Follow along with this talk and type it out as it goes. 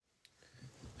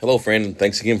Hello, friend, and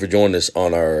thanks again for joining us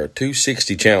on our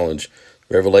 260 challenge,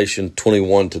 Revelation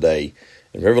 21 today.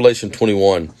 And Revelation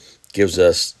 21 gives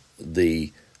us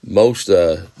the most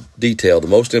detail, the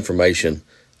most information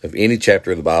of any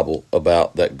chapter of the Bible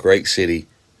about that great city,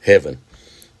 heaven.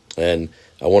 And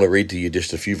I want to read to you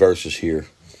just a few verses here.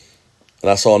 And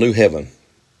I saw a new heaven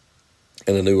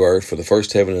and a new earth, for the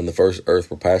first heaven and the first earth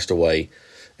were passed away,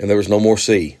 and there was no more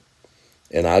sea.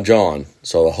 And I, John,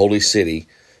 saw the holy city,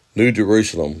 New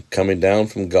Jerusalem, coming down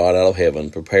from God out of heaven,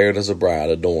 prepared as a bride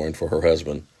adorned for her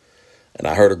husband. And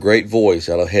I heard a great voice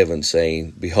out of heaven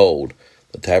saying, Behold,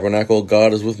 the tabernacle of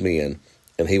God is with men,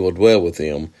 and he will dwell with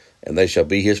them, and they shall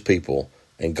be his people,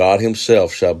 and God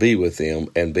himself shall be with them,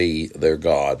 and be their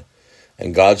God.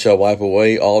 And God shall wipe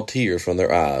away all tears from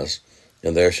their eyes,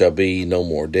 and there shall be no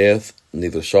more death,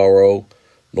 neither sorrow,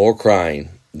 nor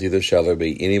crying, neither shall there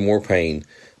be any more pain,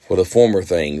 for the former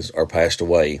things are passed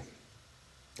away.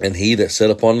 And he that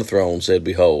sat upon the throne said,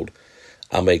 Behold,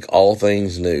 I make all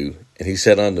things new. And he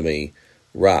said unto me,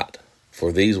 Write,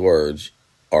 for these words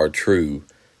are true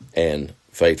and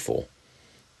faithful.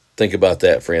 Think about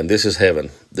that, friend. This is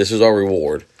heaven. This is our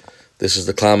reward. This is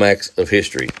the climax of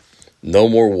history. No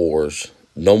more wars,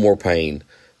 no more pain,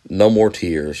 no more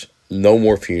tears, no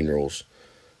more funerals,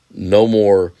 no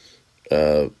more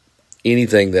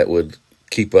anything that would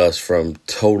keep us from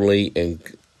totally and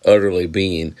utterly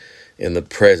being in the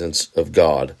presence of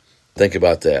God. Think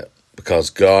about that, because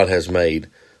God has made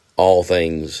all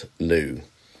things new.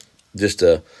 Just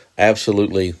a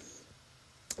absolutely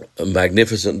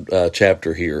magnificent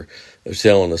chapter here of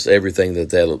telling us everything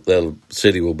that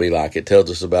city will be like. It tells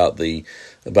us about the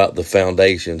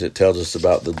foundations. It tells us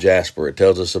about the jasper. It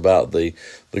tells us about the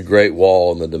great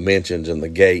wall and the dimensions and the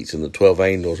gates and the 12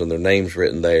 angels and their names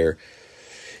written there,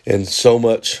 and so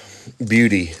much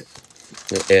beauty.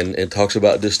 And it talks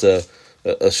about just a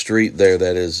street there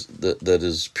that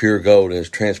is pure gold and is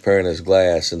transparent as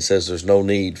glass, and says there's no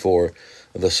need for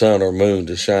the sun or moon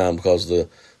to shine, because the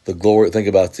glory, think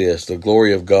about this, the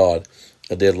glory of God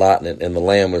did lighten it, and the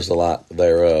Lamb is the light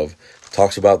thereof. It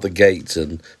talks about the gates,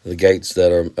 and the gates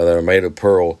that are made of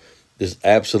pearl. Just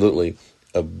absolutely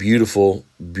a beautiful,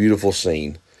 beautiful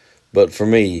scene. But for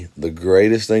me, the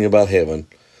greatest thing about heaven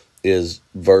is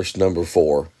verse number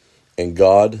 4. And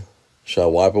God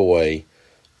shall wipe away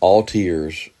all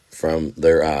tears from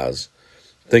their eyes.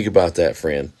 Think about that,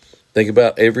 friend. Think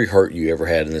about every hurt you ever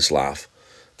had in this life.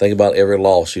 Think about every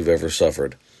loss you've ever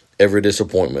suffered, every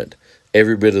disappointment,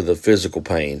 every bit of the physical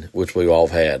pain, which we've all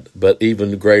had, but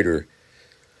even greater,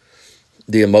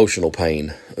 the emotional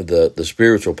pain, the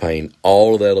spiritual pain,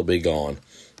 all of that will be gone.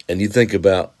 And you think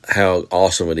about how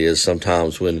awesome it is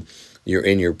sometimes when you're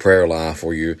in your prayer life,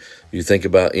 or you think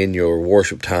about in your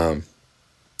worship time,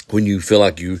 when you feel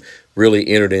like you really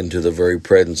entered into the very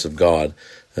presence of God.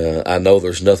 I know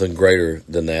there's nothing greater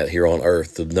than that here on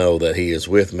earth, to know that he is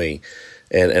with me,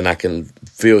 and I can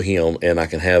feel him, and I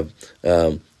can have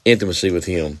intimacy with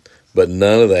him. But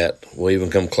none of that will even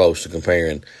come close to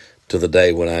comparing to the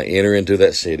day when I enter into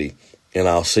that city and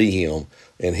I'll see him,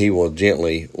 and he will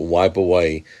gently wipe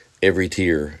away every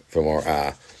tear from our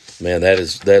eye. Man,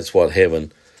 that's what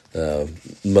heaven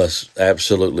must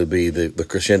absolutely be, the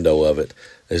crescendo of it,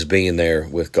 is being there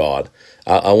with God.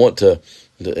 I want to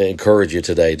encourage you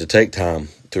today to take time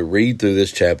to read through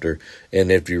this chapter,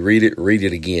 and if you read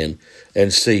it again,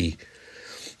 and see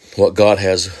what God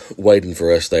has waiting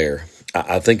for us there.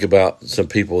 I think about some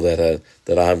people that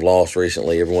I've lost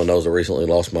recently. Everyone knows I recently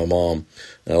lost my mom,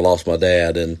 and I lost my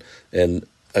dad, and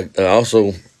I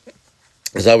also,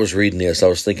 as I was reading this, I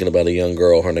was thinking about a young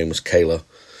girl. Her name was Kayla.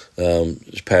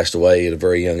 She passed away at a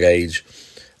very young age,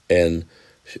 and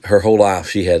her whole life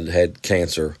she had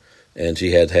cancer, and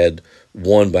she had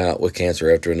one bout with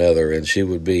cancer after another, and she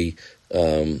would be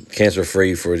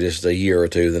cancer-free for just a year or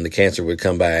two. Then the cancer would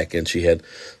come back, and she had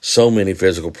so many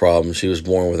physical problems. She was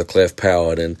born with a cleft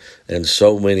palate, and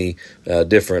so many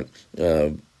different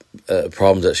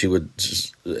problems that she would,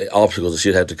 obstacles that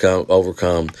she'd have to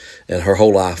overcome, and her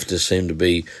whole life just seemed to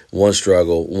be one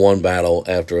struggle, one battle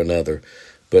after another.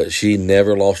 But she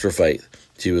never lost her faith.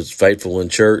 She was faithful in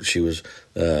church. She was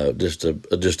just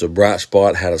a bright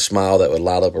spot, had a smile that would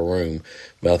light up a room.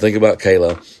 But I think about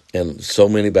Kayla and so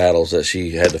many battles that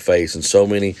she had to face, and so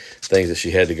many things that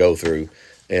she had to go through.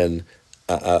 And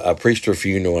I preached her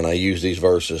funeral, and I used these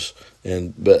verses,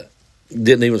 but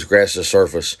didn't even scratch the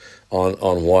surface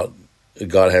on what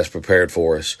God has prepared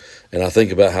for us. And I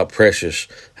think about how precious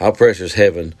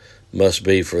heaven must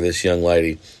be for this young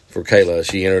lady, for Kayla.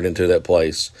 She entered into that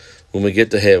place. When we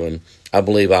get to heaven, I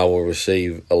believe I will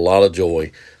receive a lot of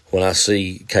joy when I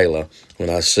see Kayla, when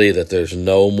I see that there's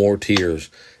no more tears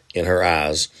in her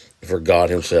eyes, for God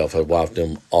himself had wiped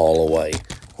them all away.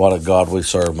 What a God we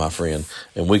serve, my friend.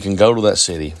 And we can go to that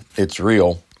city. It's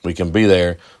real. We can be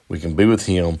there. We can be with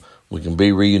him. We can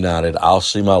be reunited. I'll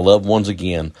see my loved ones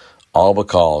again, all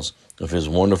because of his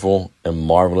wonderful and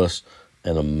marvelous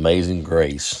and amazing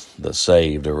grace that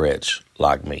saved a wretch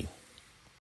like me.